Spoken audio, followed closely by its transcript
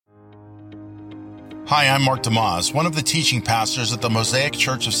Hi, I'm Mark DeMoss, one of the teaching pastors at the Mosaic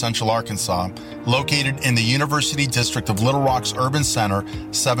Church of Central Arkansas, located in the University District of Little Rock's Urban Center,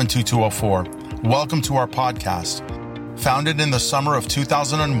 72204. Welcome to our podcast. Founded in the summer of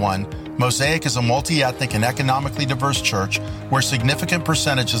 2001, Mosaic is a multi-ethnic and economically diverse church where significant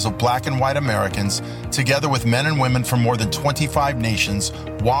percentages of Black and white Americans, together with men and women from more than 25 nations,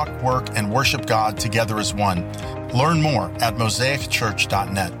 walk, work, and worship God together as one. Learn more at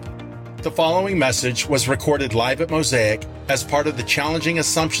mosaicchurch.net. The following message was recorded live at Mosaic as part of the Challenging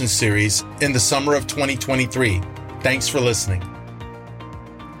Assumptions series in the summer of 2023. Thanks for listening.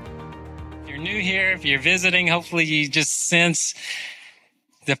 If you're new here, if you're visiting, hopefully you just sense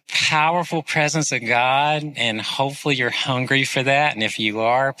the powerful presence of God, and hopefully you're hungry for that. And if you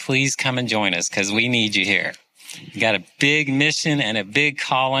are, please come and join us because we need you here. We got a big mission and a big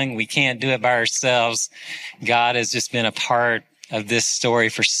calling. We can't do it by ourselves. God has just been a part of this story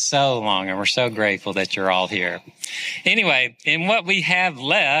for so long, and we're so grateful that you're all here. Anyway, in what we have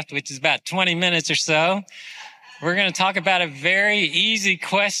left, which is about 20 minutes or so, we're going to talk about a very easy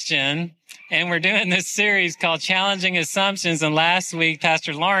question, and we're doing this series called Challenging Assumptions, and last week,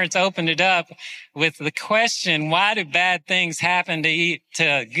 Pastor Lawrence opened it up with the question, why do bad things happen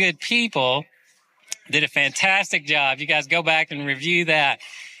to good people? Did a fantastic job. You guys go back and review that.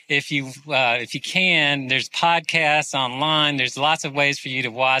 If you can, there's podcasts online. There's lots of ways for you to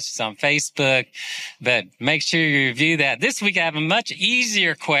watch. It's on Facebook, but make sure you review that. This week, I have a much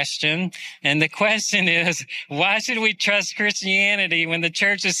easier question. And the question is, why should we trust Christianity when the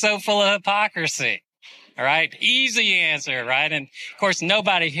church is so full of hypocrisy? All right. Easy answer, right? And of course,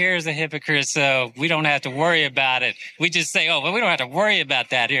 nobody here is a hypocrite, so we don't have to worry about it. We just say, oh, well, we don't have to worry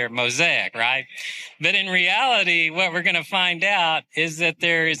about that here at Mosaic, right? But in reality, what we're going to find out is that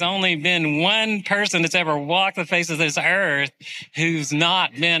there has only been one person that's ever walked the face of this earth who's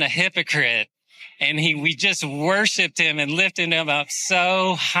not been a hypocrite. And we just worshiped him and lifted him up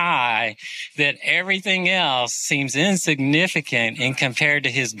so high that everything else seems insignificant in compared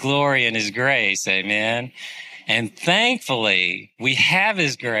to his glory and his grace. Amen. And thankfully, we have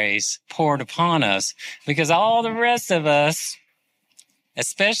his grace poured upon us because all the rest of us,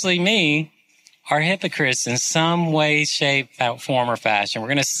 especially me, are hypocrites in some way, shape, form, or fashion. We're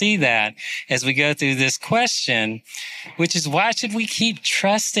going to see that as we go through this question, which is why should we keep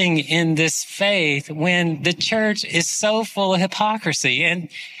trusting in this faith when the church is so full of hypocrisy? And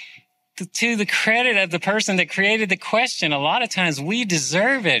to the credit of the person that created the question, a lot of times we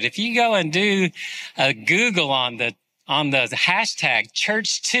deserve it. If you go and do a Google on the hashtag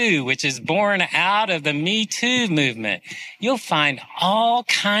Church2, which is born out of the Me Too movement, you'll find all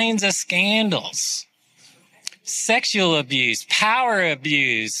kinds of scandals, sexual abuse, power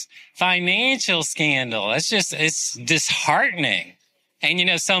abuse, financial scandal. It's disheartening.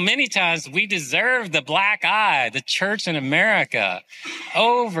 And, so many times we deserve the black eye, the church in America,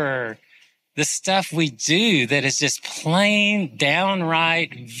 over the stuff we do that is just plain,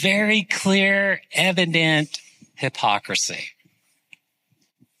 downright, very clear, evident hypocrisy.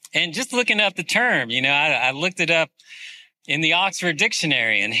 And just looking up the term, I looked it up in the Oxford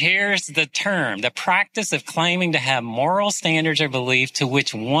Dictionary, and here's the term: the practice of claiming to have moral standards or belief to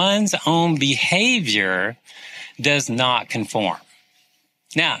which one's own behavior does not conform.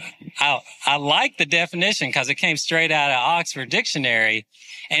 Now, I like the definition because it came straight out of Oxford Dictionary,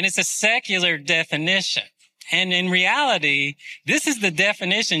 and it's a secular definition. And in reality, this is the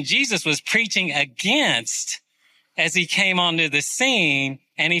definition Jesus was preaching against as he came onto the scene,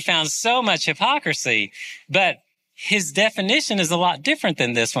 and he found so much hypocrisy. But his definition is a lot different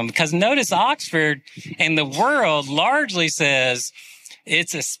than this one, because notice Oxford and the world largely says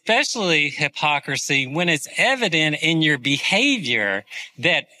it's especially hypocrisy when it's evident in your behavior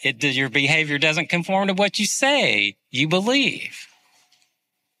that your behavior doesn't conform to what you say you believe.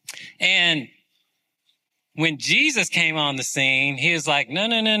 And when Jesus came on the scene, he was like,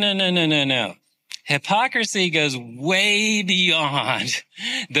 no. Hypocrisy goes way beyond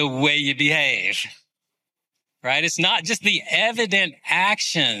the way you behave, right? It's not just the evident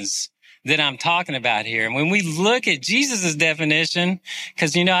actions that I'm talking about here. And when we look at Jesus' definition,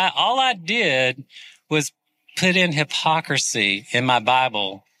 because, all I did was put in hypocrisy in my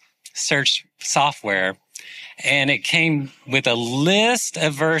Bible search software, and it came with a list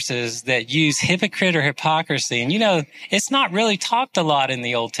of verses that use hypocrite or hypocrisy. And, it's not really talked a lot in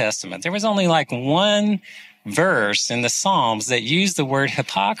the Old Testament. There was only like one verse in the Psalms that used the word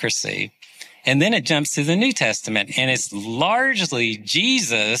hypocrisy. And then it jumps to the New Testament, and it's largely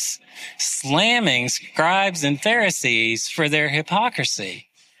Jesus slamming scribes and Pharisees for their hypocrisy.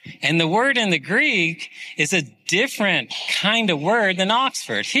 And the word in the Greek is a different kind of word than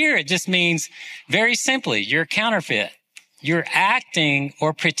Oxford. Here it just means, very simply, you're counterfeit. You're acting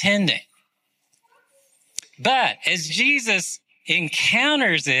or pretending. But as Jesus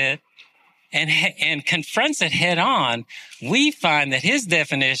encounters it and confronts it head on, we find that his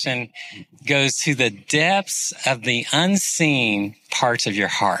definition goes to the depths of the unseen parts of your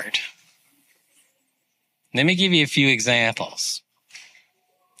heart. Let me give you a few examples.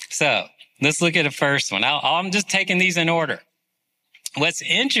 So let's look at the first one. I'm just taking these in order. What's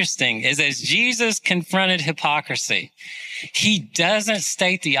interesting is as Jesus confronted hypocrisy, he doesn't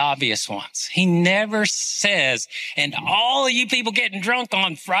state the obvious ones. He never says, and all of you people getting drunk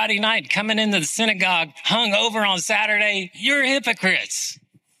on Friday night, coming into the synagogue, hung over on Saturday, you're hypocrites.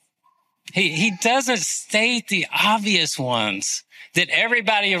 He doesn't state the obvious ones that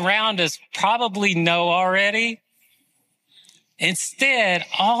everybody around us probably know already. Instead,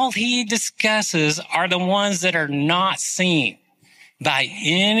 all he discusses are the ones that are not seen by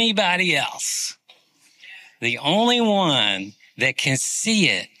anybody else. The only one that can see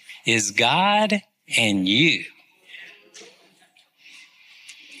it is God and you.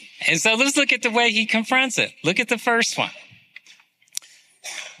 And so let's look at the way he confronts it. Look at the first one.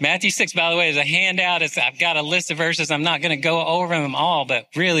 Matthew 6, by the way, is a handout. I've got a list of verses. I'm not going to go over them all, but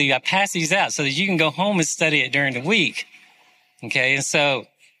really I pass these out so that you can go home and study it during the week. Okay, and so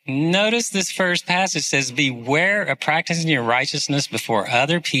notice this first passage says, beware of practicing your righteousness before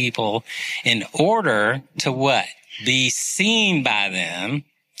other people in order to what? Be seen by them.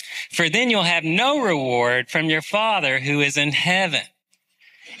 For then you'll have no reward from your Father who is in heaven.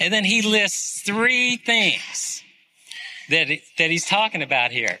 And then he lists three things that he's talking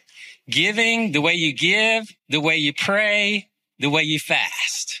about here. Giving, the way you give, the way you pray, the way you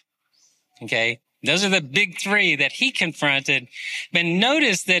fast. Okay? Those are the big three that he confronted. But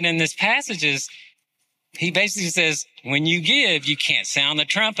notice that in this passages, he basically says, when you give, you can't sound the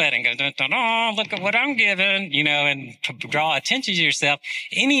trumpet and go, dun, dun, dun, look at what I'm giving, and to draw attention to yourself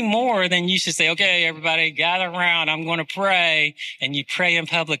any more than you should say, okay, everybody gather around. I'm going to pray. And you pray in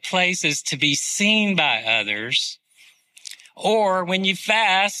public places to be seen by others. Or when you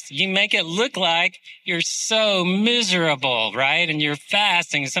fast, you make it look like you're so miserable, right? And you're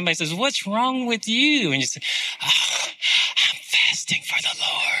fasting and somebody says, what's wrong with you? And you say, oh, I'm fasting for the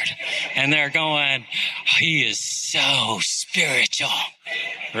Lord. And they're going, oh, he is so spiritual,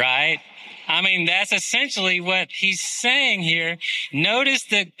 right? I mean, that's essentially what he's saying here. Notice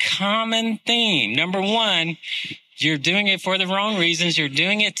the common theme. Number one, you're doing it for the wrong reasons. You're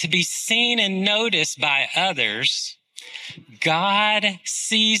doing it to be seen and noticed by others. God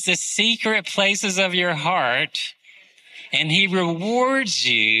sees the secret places of your heart, and he rewards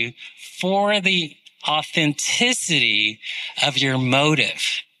you for the authenticity of your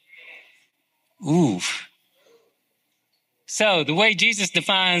motive. Ooh. So the way Jesus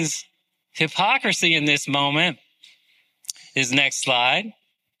defines hypocrisy in this moment is next slide.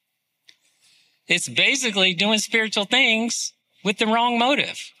 It's basically doing spiritual things with the wrong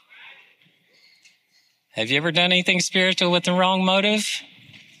motive. Have you ever done anything spiritual with the wrong motive?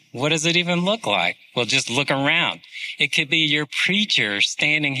 What does it even look like? Well, just look around. It could be your preacher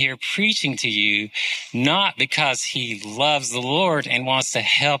standing here preaching to you, not because he loves the Lord and wants to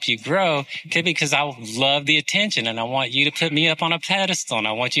help you grow. It could be because I love the attention and I want you to put me up on a pedestal and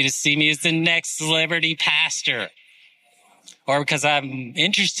I want you to see me as the next celebrity pastor. Or because I'm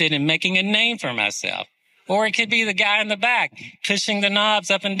interested in making a name for myself. Or it could be the guy in the back pushing the knobs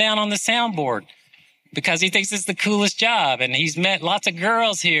up and down on the soundboard, because he thinks it's the coolest job and he's met lots of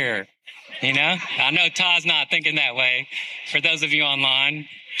girls here, I know Todd's not thinking that way. For those of you online,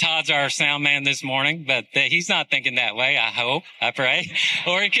 Todd's our sound man this morning, but he's not thinking that way, I hope, I pray.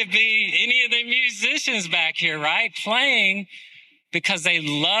 Or it could be any of the musicians back here, right? Playing because they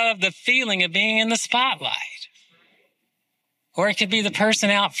love the feeling of being in the spotlight. Or it could be the person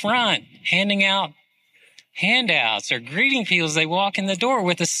out front handing out handouts or greeting people as they walk in the door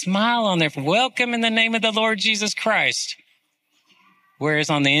with a smile on their welcome in the name of the Lord Jesus Christ. Whereas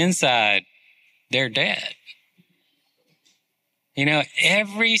on the inside, they're dead.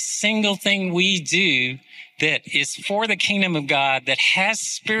 Every single thing we do that is for the kingdom of God, that has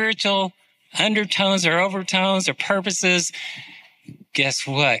spiritual undertones or overtones or purposes, guess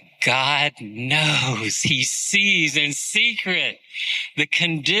what? God knows. He sees in secret the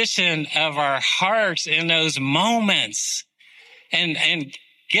condition of our hearts in those moments. And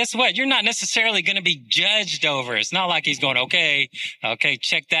guess what? You're not necessarily going to be judged over. It's not like he's going, okay,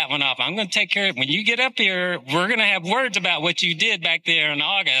 check that one off. I'm going to take care of it. When you get up here, we're going to have words about what you did back there in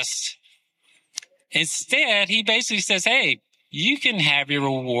August. Instead, he basically says, hey, you can have your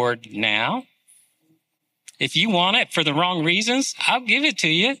reward now. If you want it for the wrong reasons, I'll give it to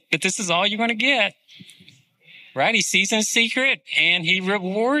you, but this is all you're going to get. Right? He sees in secret and he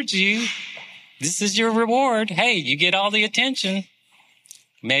rewards you. This is your reward. Hey, you get all the attention.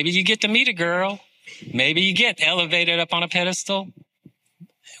 Maybe you get to meet a girl. Maybe you get elevated up on a pedestal.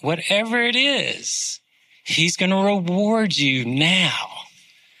 Whatever it is, he's going to reward you now.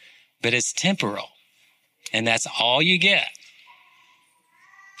 But it's temporal. And that's all you get.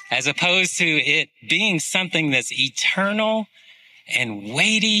 As opposed to it being something that's eternal and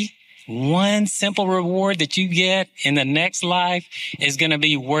weighty. One simple reward that you get in the next life is going to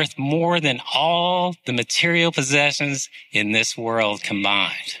be worth more than all the material possessions in this world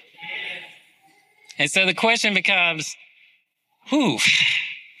combined. And so the question becomes, am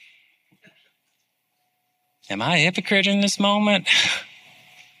I a hypocrite in this moment?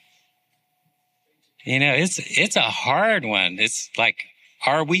 You know, it's a hard one. It's like,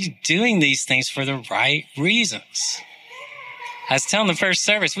 are we doing these things for the right reasons? I was telling the first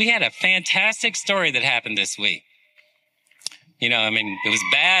service, we had a fantastic story that happened this week. You know, I mean, it was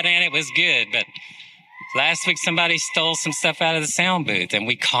bad and it was good, but last week somebody stole some stuff out of the sound booth and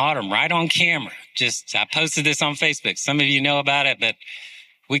we caught them right on camera. I posted this on Facebook. Some of you know about it, but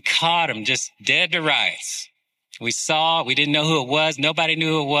we caught them just dead to rights. We didn't know who it was. Nobody knew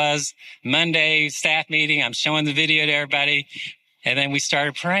who it was. Monday staff meeting, I'm showing the video to everybody. And then we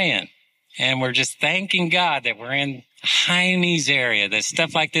started praying. And we're just thanking God that we're in Heine's area, that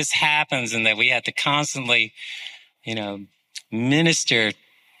stuff like this happens and that we have to constantly, you know, minister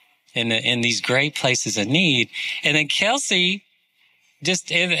in these great places of need. And then Kelsey,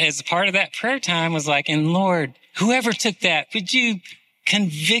 just as part of that prayer time, was like, and Lord, whoever took that, would you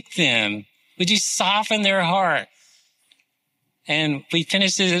convict them? Would you soften their heart? And we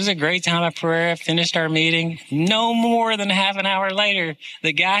finished it. It was a great time of prayer. Finished our meeting. No more than half an hour later,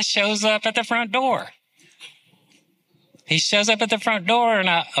 the guy shows up at the front door. He shows up at the front door and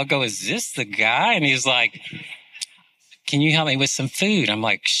I'll go, is this the guy? And he's like, can you help me with some food? I'm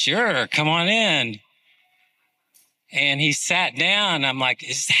like, sure, come on in. And he sat down. I'm like,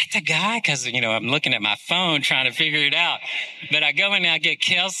 is that the guy? Because, you know, I'm looking at my phone trying to figure it out. But I go in and I get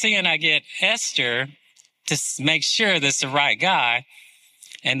Kelsey and I get Esther to make sure that's the right guy.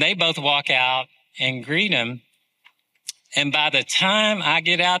 And they both walk out and greet him. And by the time I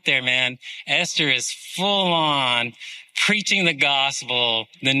get out there, man, Esther is full on preaching the gospel,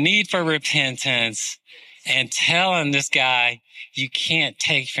 the need for repentance, and telling this guy, you can't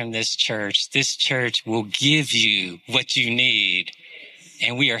take from this church. This church will give you what you need.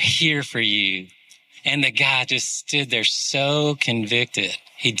 And we are here for you. And the guy just stood there so convicted.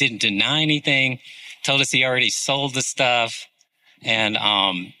 He didn't deny anything, told us he already sold the stuff. And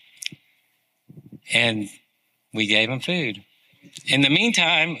we gave him food. In the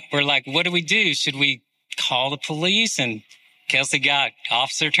meantime, we're like, what do we do? Should we call the police? And Kelsey got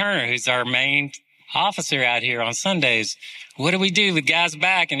Officer Turner, who's our main officer out here on Sundays. What do we do? The guy's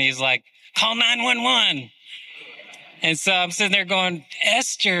back, and he's like, call 911. And so I'm sitting there going,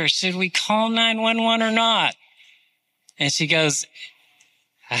 Esther, should we call 911 or not? And she goes,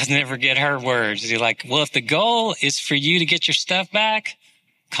 I never get her words. She's like, well, if the goal is for you to get your stuff back,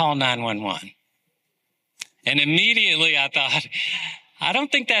 call 911. And immediately I thought, I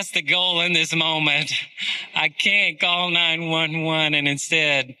don't think that's the goal in this moment. I can't call 911. And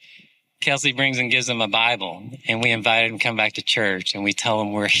instead, Kelsey brings and gives him a Bible. And we invited him to come back to church. And we tell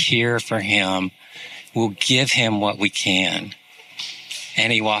him we're here for him. We'll give him what we can.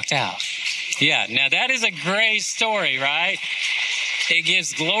 And he walked out. Yeah, now that is a great story, right? It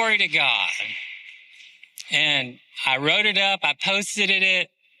gives glory to God. And I wrote it up. I posted it.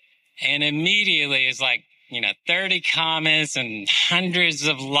 And immediately it's like, 30 comments and hundreds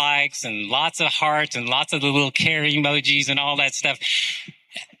of likes and lots of hearts and lots of the little care emojis and all that stuff.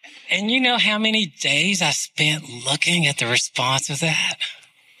 And you know how many days I spent looking at the response of that?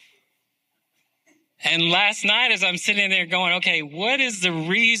 And last night as I'm sitting there going, okay, what is the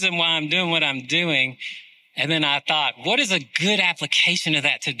reason why I'm doing what I'm doing? And then I thought, what is a good application of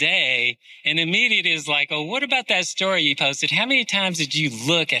that today? And immediately is like, oh, what about that story you posted? How many times did you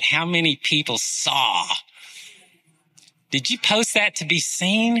look at how many people saw? Did you post that to be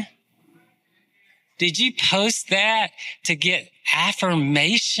seen? Did you post that to get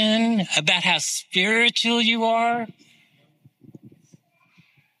affirmation about how spiritual you are?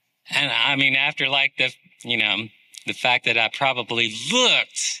 And I mean, after like the fact that I probably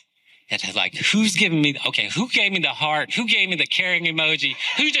looked at like, who gave me the heart? Who gave me the caring emoji?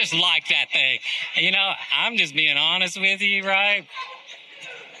 Who just liked that thing? I'm just being honest with you, right?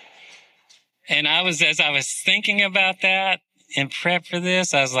 And as I was thinking about that, in prep for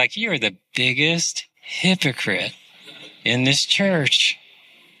this, I was like, you're the biggest hypocrite in this church.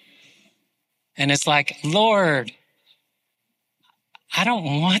 And it's like, Lord, I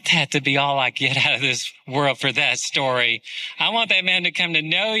don't want that to be all I get out of this world for that story. I want that man to come to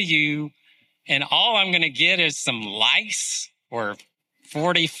know you, and all I'm going to get is some likes or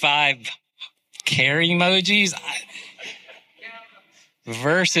 45 care emojis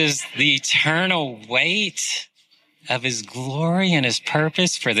versus the eternal weight of his glory and his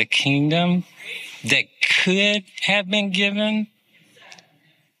purpose for the kingdom that could have been given.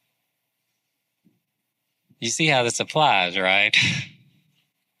 You see how this applies, right?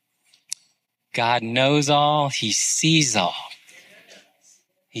 God knows all. He sees all.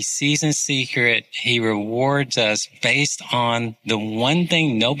 He sees in secret. He rewards us based on the one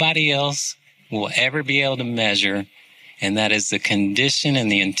thing nobody else will ever be able to measure, and that is the condition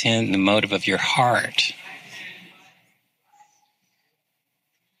and the intent and the motive of your heart.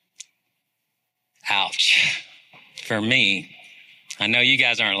 Ouch. For me. I know you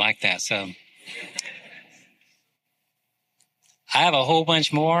guys aren't like that, so I have a whole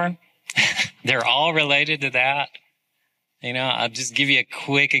bunch more. They're all related to that. You know, I'll just give you a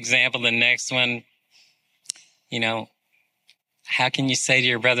quick example. The next one, you know, how can you say to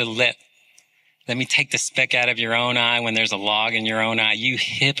your brother, let me take the speck out of your own eye when there's a log in your own eye? You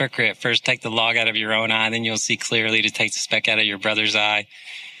hypocrite. First take the log out of your own eye, then you'll see clearly to take the speck out of your brother's eye.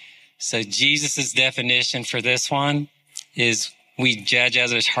 So Jesus' definition for this one is we judge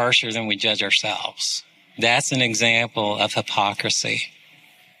others harsher than we judge ourselves. That's an example of hypocrisy.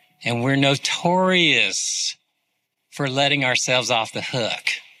 And we're notorious for letting ourselves off the hook.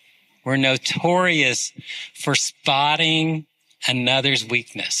 We're notorious for spotting another's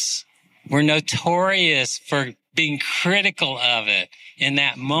weakness. We're notorious for being critical of it in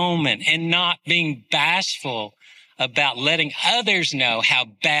that moment and not being bashful about letting others know how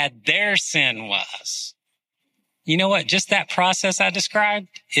bad their sin was. You know what? Just that process I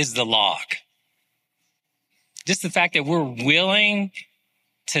described is the log. Just the fact that we're willing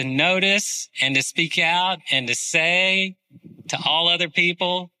to notice and to speak out and to say to all other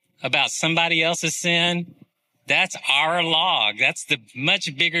people about somebody else's sin, that's our log. That's the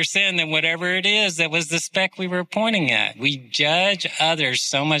much bigger sin than whatever it is that was the speck we were pointing at. We judge others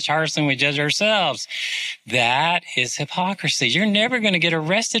so much harsher than we judge ourselves. That is hypocrisy. You're never going to get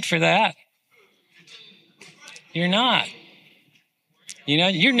arrested for that. You're not. You know,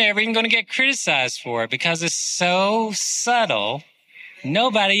 you're never even going to get criticized for it because it's so subtle.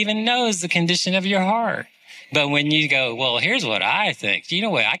 Nobody even knows the condition of your heart. But when you go, well, here's what I think. You know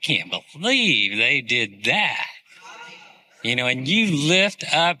what? I can't believe they did that. You know, and you lift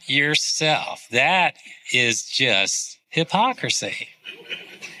up yourself. That is just hypocrisy.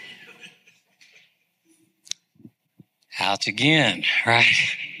 Ouch again, right?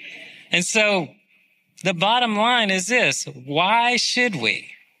 And so the bottom line is this. Why should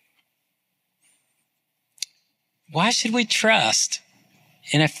we? Why should we trust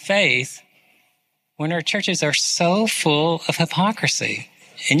in a faith when our churches are so full of hypocrisy?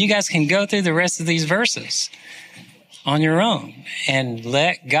 And you guys can go through the rest of these verses on your own and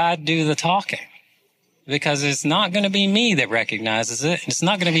let God do the talking. Because it's not going to be me that recognizes it. It's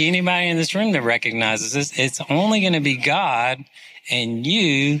not going to be anybody in this room that recognizes it. It's only going to be God and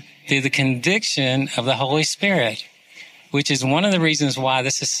you through the conviction of the Holy Spirit, which is one of the reasons why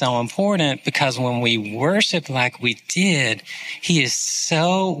this is so important, because when we worship like we did, He is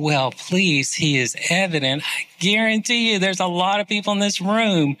so well pleased. He is evident. I guarantee you there's a lot of people in this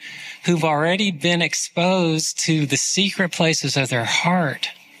room who've already been exposed to the secret places of their heart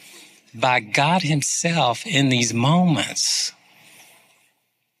by God Himself in these moments.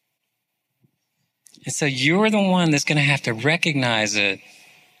 And so you're the one that's going to have to recognize it.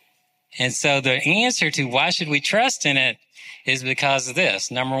 And so the answer to why should we trust in it is because of this.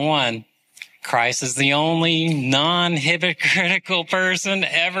 Number one, Christ is the only non-hypocritical person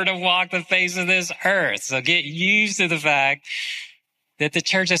ever to walk the face of this earth. So get used to the fact that the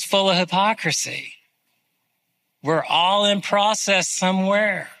church is full of hypocrisy. We're all in process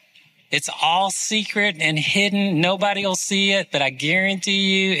somewhere. It's all secret and hidden. Nobody will see it, but I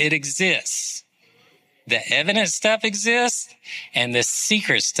guarantee you it exists. The evident stuff exists and the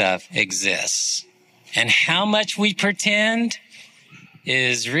secret stuff exists. And how much we pretend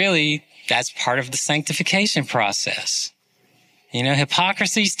is really, that's part of the sanctification process. You know,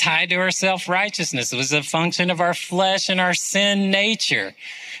 hypocrisy is tied to our self-righteousness. It was a function of our flesh and our sin nature.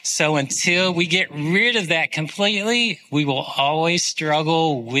 So until we get rid of that completely, we will always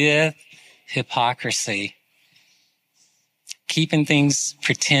struggle with hypocrisy. Keeping things,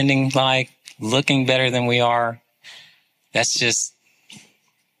 pretending like, looking better than we are. That's just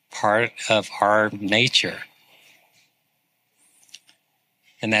part of our nature.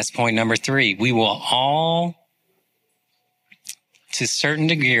 And that's point number 3. We will all, to certain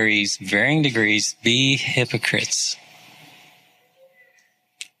degrees, varying degrees, be hypocrites.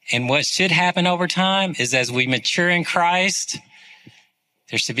 And what should happen over time is as we mature in Christ,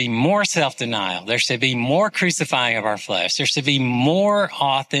 there should be more self-denial. There should be more crucifying of our flesh. There should be more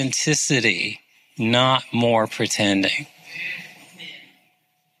authenticity, not more pretending.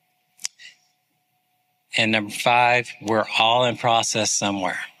 And number 5, we're all in process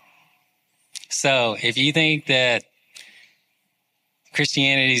somewhere. So if you think that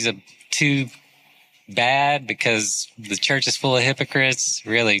Christianity is too bad because the church is full of hypocrites,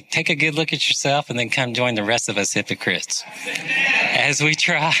 really take a good look at yourself and then come join the rest of us hypocrites as we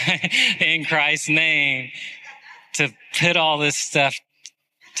try in Christ's name to put all this stuff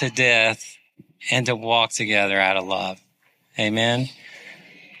to death and to walk together out of love. Amen.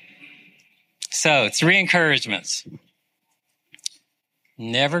 So 3 encouragements.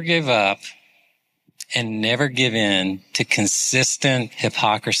 Never give up and never give in to consistent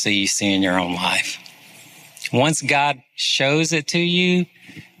hypocrisy you see in your own life. Once God shows it to you,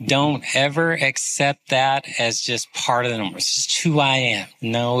 don't ever accept that as just part of the norm. It's just who I am.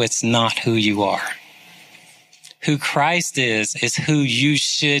 No, it's not who you are. Who Christ is who you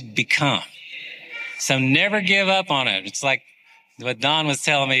should become. So never give up on it. It's like what Don was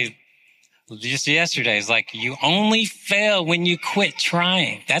telling me just yesterday. It's like you only fail when you quit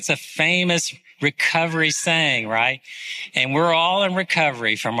trying. That's a famous recovery saying, right? And we're all in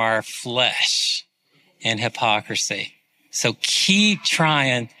recovery from our flesh and hypocrisy. So keep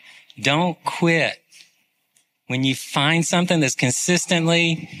trying. Don't quit. When you find something that's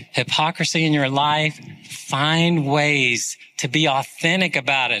consistently hypocrisy in your life, find ways to be authentic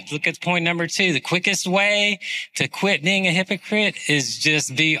about it. Look at point number 2. The quickest way to quit being a hypocrite is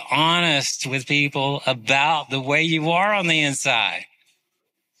just be honest with people about the way you are on the inside.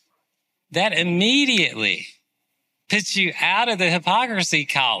 That immediately puts you out of the hypocrisy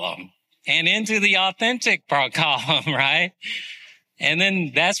column and into the authentic column, right? And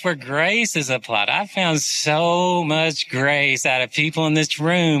then that's where grace is applied. I found so much grace out of people in this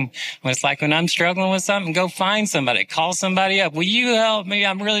room. When it's like when I'm struggling with something, go find somebody, call somebody up. Will you help me?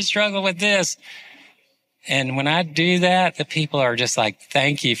 I'm really struggling with this. And when I do that, the people are just like,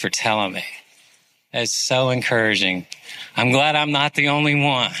 thank you for telling me. That's so encouraging. I'm glad I'm not the only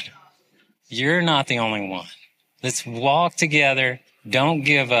one. You're not the only one. Let's walk together. Don't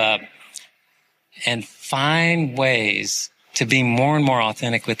give up and find ways to be more and more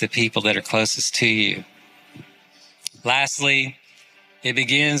authentic with the people that are closest to you. Lastly, it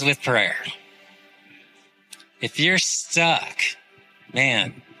begins with prayer. If you're stuck,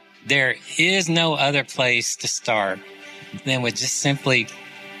 man, there is no other place to start than with just simply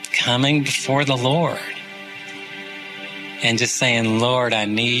coming before the Lord and just saying, Lord, I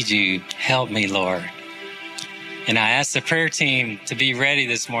need you. Help me, Lord. And I asked the prayer team to be ready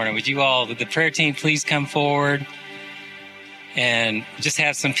this morning. Would the prayer team please come forward and just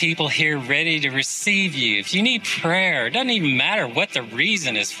have some people here ready to receive you. If you need prayer, it doesn't even matter what the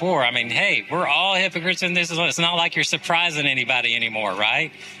reason is for. I mean, hey, we're all hypocrites in this. It's not like you're surprising anybody anymore,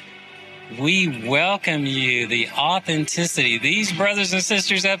 right? We welcome you, the authenticity. These brothers and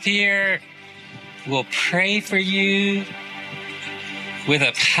sisters up here will pray for you with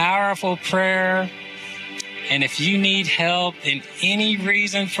a powerful prayer. And if you need help in any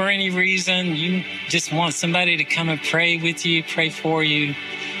reason, for any reason, you just want somebody to come and pray with you, pray for you,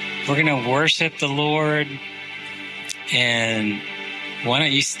 we're going to worship the Lord. And why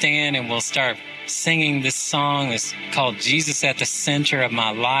don't you stand and we'll start singing this song. It's called Jesus at the Center of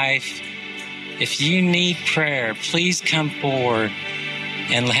My Life. If you need prayer, please come forward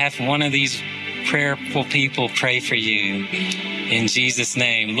and have one of these prayerful people pray for you. In Jesus'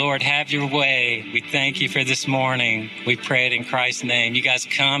 name, Lord, have your way. We thank you for this morning. We pray it in Christ's name. You guys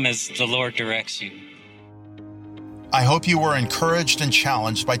come as the Lord directs you. I hope you were encouraged and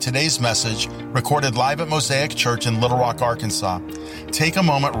challenged by today's message recorded live at Mosaic Church in Little Rock, Arkansas. Take a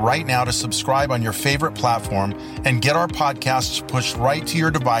moment right now to subscribe on your favorite platform and get our podcasts pushed right to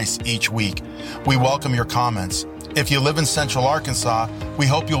your device each week. We welcome your comments. If you live in Central Arkansas, we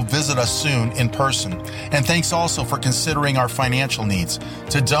hope you'll visit us soon in person. And thanks also for considering our financial needs.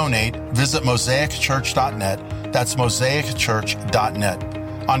 To donate, visit mosaicchurch.net. That's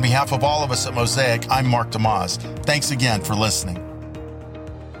mosaicchurch.net. On behalf of all of us at Mosaic, I'm Mark DeMaz. Thanks again for listening.